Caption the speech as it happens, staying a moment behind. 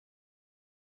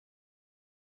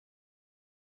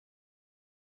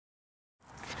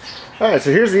Alright,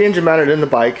 so here's the engine mounted in the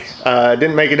bike.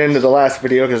 Didn't make it into the last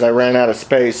video because I ran out of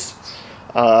space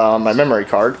on my memory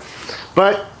card.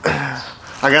 But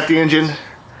I got the engine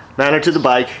mounted to the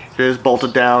bike. It is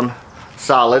bolted down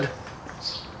solid.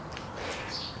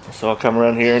 So I'll come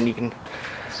around here and you can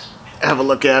have a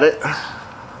look at it.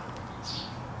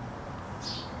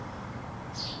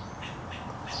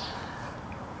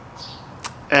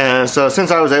 And so since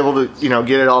I was able to,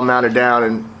 get it all mounted down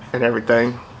and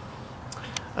everything,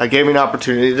 it gave me an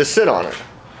opportunity to sit on it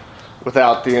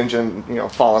without the engine,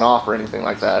 falling off or anything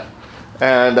like that.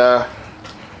 And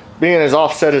being as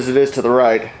offset as it is to the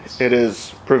right, it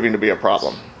is proving to be a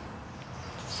problem.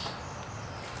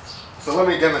 So let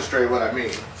me demonstrate what I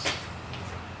mean.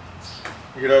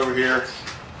 Get over here,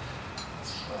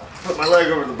 put my leg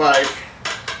over the bike.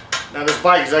 Now this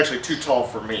bike is actually too tall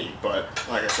for me, but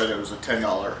like I said, it was a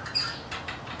 $10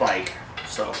 bike,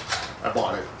 so I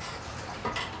bought it.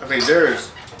 I mean, there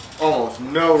is almost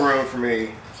no room for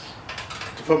me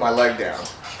to put my leg down.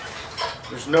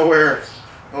 There's nowhere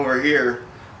over here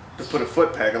to put a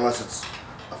foot peg unless it's,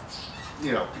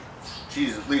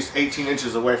 at least 18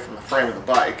 inches away from the frame of the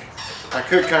bike. I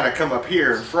could kind of come up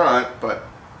here in front, but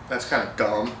that's kind of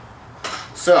dumb.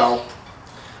 So,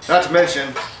 not to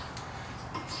mention,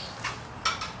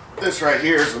 this right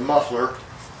here is the muffler,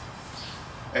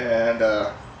 and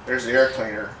there's the air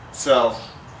cleaner. So,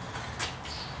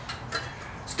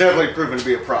 it's definitely proven to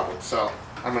be a problem. So,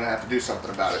 I'm going to have to do something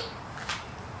about it.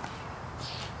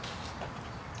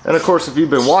 And of course, if you've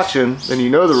been watching, then you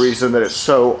know the reason that it's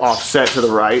so offset to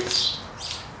the right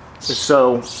is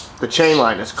so the chain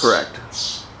line is correct.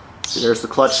 See, there's the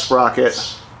clutch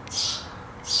sprocket.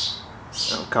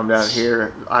 It'll come down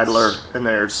here, idler, and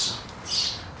there's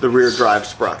the rear drive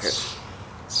sprocket.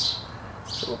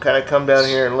 So we'll kind of come down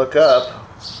here and look up,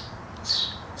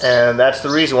 and that's the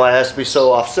reason why it has to be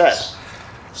so offset.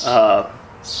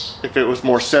 If it was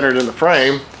more centered in the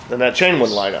frame, then that chain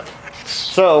wouldn't line up.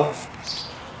 So,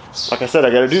 like I said,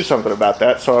 I got to do something about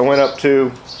that. So I went up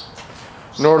to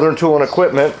Northern Tool and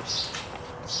Equipment,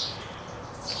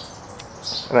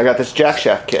 and I got this jack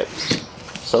shaft kit.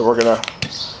 So we're gonna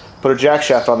put a jack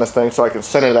shaft on this thing so I can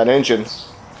center that engine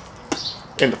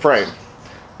in the frame.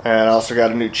 And I also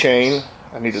got a new chain.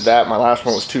 I needed that. My last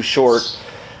one was too short.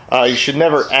 You should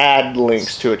never add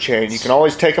links to a chain. You can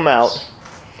always take them out,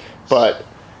 but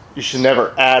you should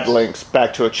never add links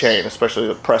back to a chain, especially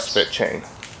the press fit chain.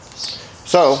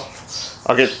 So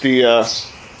I'll get the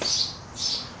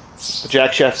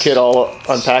jack shaft kit all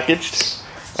unpackaged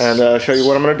and show you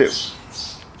what I'm going to do.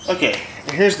 Okay,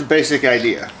 here's the basic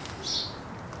idea.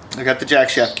 I got the jack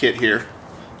shaft kit here.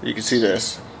 You can see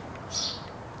this.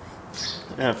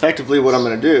 And effectively what I'm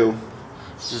going to do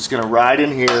is just going to ride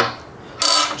in here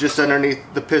just underneath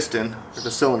the piston or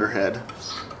the cylinder head.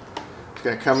 It's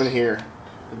going to come in here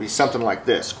and be something like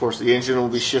this. Of course, the engine will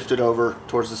be shifted over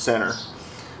towards the center.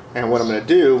 And what I'm going to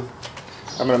do,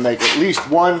 I'm going to make at least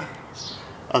one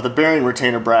of the bearing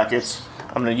retainer brackets.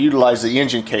 I'm going to utilize the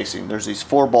engine casing. There's these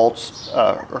 4 bolts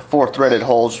or 4 threaded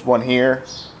holes, one here,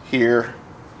 here,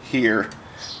 here,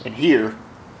 and here.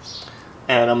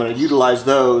 And I'm going to utilize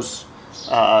those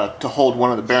to hold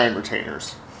one of the bearing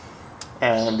retainers.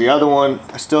 And the other one,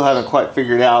 I still haven't quite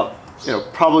figured out. It'll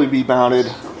probably be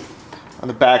mounted on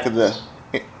the back of the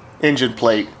engine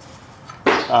plate.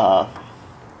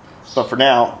 But for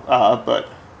now,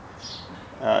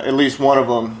 at least one of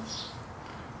them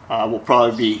will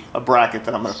probably be a bracket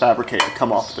that I'm going to fabricate to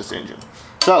come off this engine.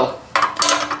 So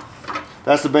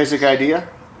that's the basic idea,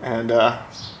 and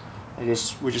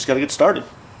we just got to get started.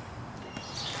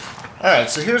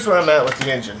 Alright, so here's where I'm at with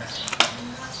the engine.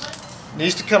 It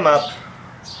needs to come up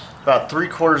about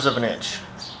 3/4 of an inch.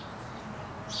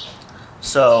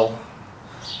 So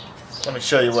let me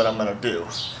show you what I'm going to do.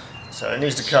 So it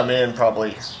needs to come in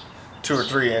probably 2 or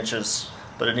 3 inches,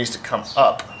 but it needs to come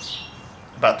up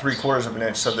about 3/4 of an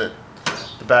inch so that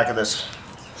the back of this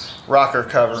rocker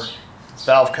cover,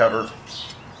 valve cover,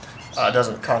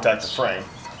 doesn't contact the frame.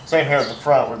 Same here at the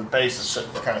front where the base is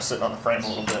kind of sitting on the frame a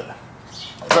little bit.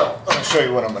 So let me show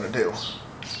you what I'm going to do.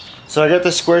 So I got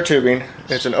this square tubing.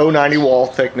 It's an 090 wall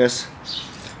thickness,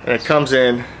 and it comes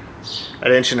in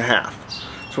at 1.5 inches.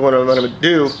 So what I'm going to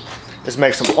do is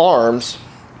make some arms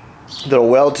that'll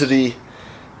weld to the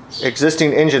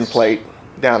existing engine plate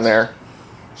down there.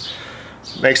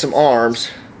 Make some arms,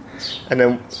 and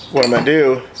then what I'm going to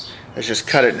do is just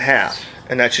cut it in half,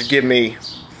 and that should give me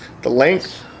the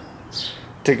length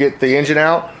to get the engine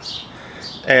out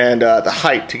and the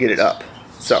height to get it up.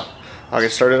 So I'll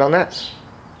get started on that.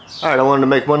 Alright, I wanted to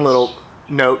make one little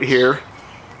note here.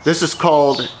 This is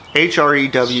called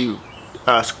HREW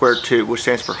square tube, which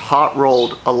stands for hot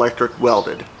rolled electric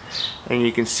welded. And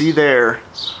you can see there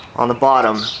on the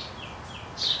bottom,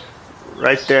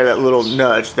 right there, that little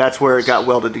nudge, that's where it got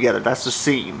welded together. That's the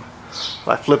seam. If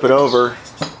I flip it over,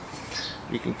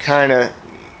 you can kind of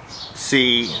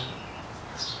see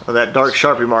that dark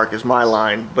Sharpie mark is my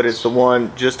line, but it's the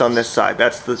one just on this side.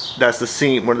 That's the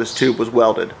seam where this tube was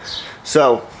welded.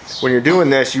 So when you're doing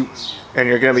this, and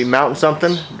you're going to be mounting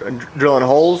something, drilling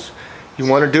holes, you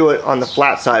want to do it on the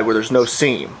flat side where there's no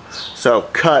seam. So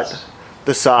cut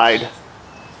the side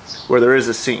where there is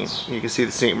a seam. You can see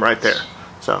the seam right there.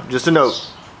 So just a note.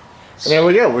 And there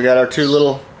we go. We got our two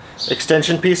little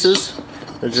extension pieces.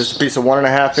 There's just a piece of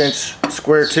 1.5 inch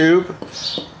square tube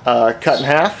cut in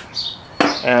half.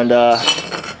 And I'll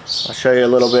show you a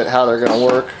little bit how they're going to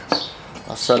work.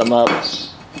 I'll set them up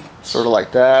sort of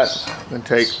like that. Then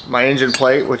take my engine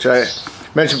plate, which I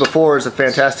mentioned before is a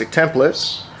fantastic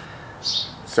template.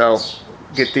 So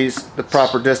get these the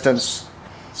proper distance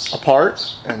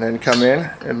apart, and then come in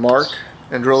and mark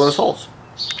and drill those holes.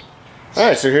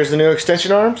 Alright, so here's the new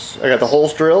extension arms. I got the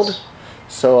holes drilled.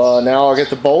 So now I'll get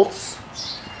the bolts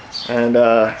and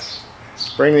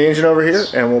bring the engine over here,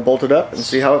 and we'll bolt it up and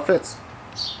see how it fits.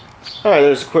 Alright,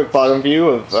 there's a quick bottom view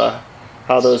of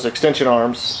how those extension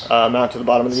arms mount to the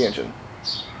bottom of the engine.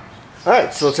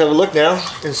 Alright, so let's have a look now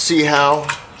and see how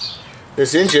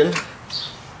this engine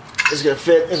is going to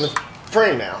fit in the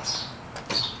frame now.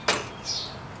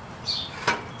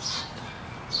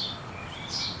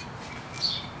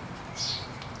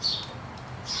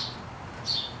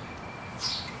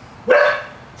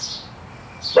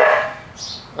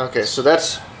 Okay, so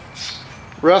that's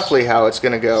roughly how it's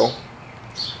going to go.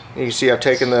 You can see I've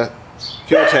taken the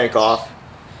fuel tank off.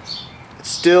 It's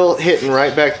still hitting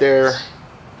right back there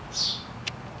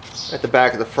at the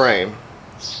back of the frame.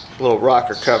 A little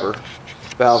rocker cover,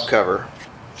 valve cover.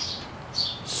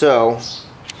 So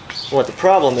what the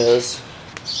problem is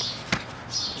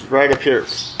right up here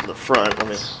at the front. Let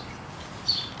me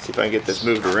see if I can get this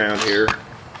moved around here.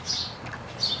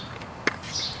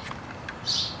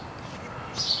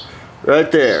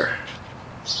 Right there.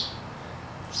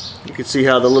 You can see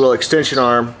how the little extension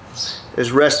arm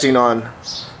is resting on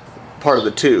part of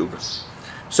the tube.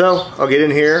 So I'll get in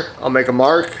here, I'll make a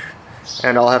mark,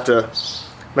 and I'll have to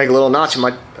make a little notch in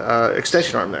my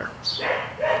extension arm there.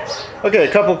 Okay,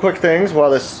 a couple quick things while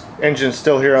this engine's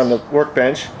still here on the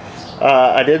workbench.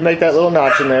 I did make that little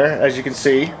notch in there, as you can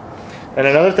see. And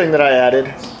another thing that I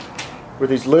added were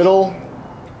these little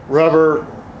rubber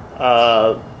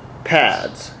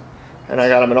pads. And I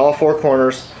got them in all four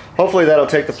corners. Hopefully that'll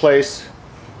take the place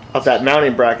of that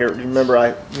mounting bracket. Remember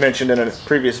I mentioned in a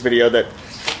previous video that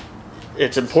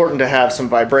it's important to have some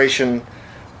vibration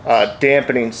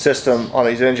dampening system on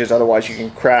these engines, otherwise you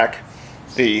can crack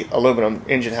the aluminum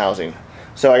engine housing.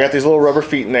 So I got these little rubber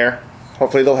feet in there.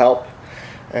 Hopefully they'll help.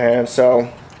 And so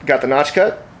got the notch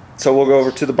cut. So we'll go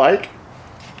over to the bike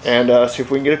and see if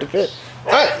we can get it to fit.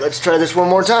 Alright, let's try this one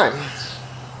more time.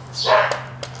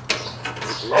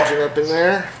 Get the engine up in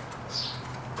there.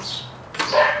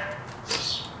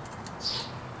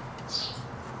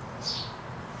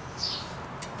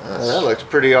 That looks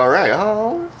pretty alright.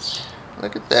 Oh,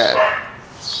 look at that.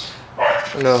 I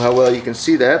don't know how well you can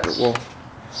see that, but we'll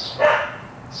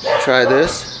try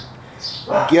this.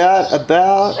 Got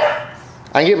about,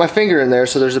 I can get my finger in there,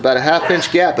 so there's about a 1/2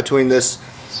 inch gap between this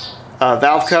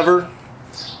valve cover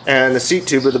and the seat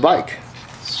tube of the bike.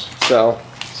 So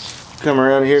come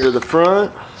around here to the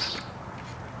front,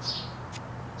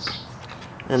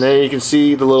 and there you can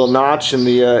see the little notch in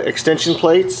the extension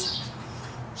plates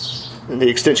and the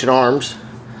extension arms,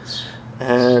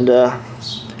 and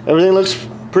everything looks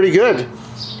pretty good.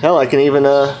 Hell, I can even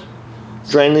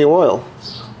drain the oil.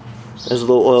 There's a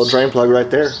little oil drain plug right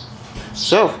there.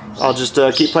 So I'll just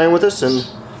keep playing with this, and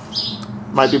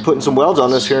might be putting some welds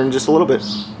on this here in just a little bit.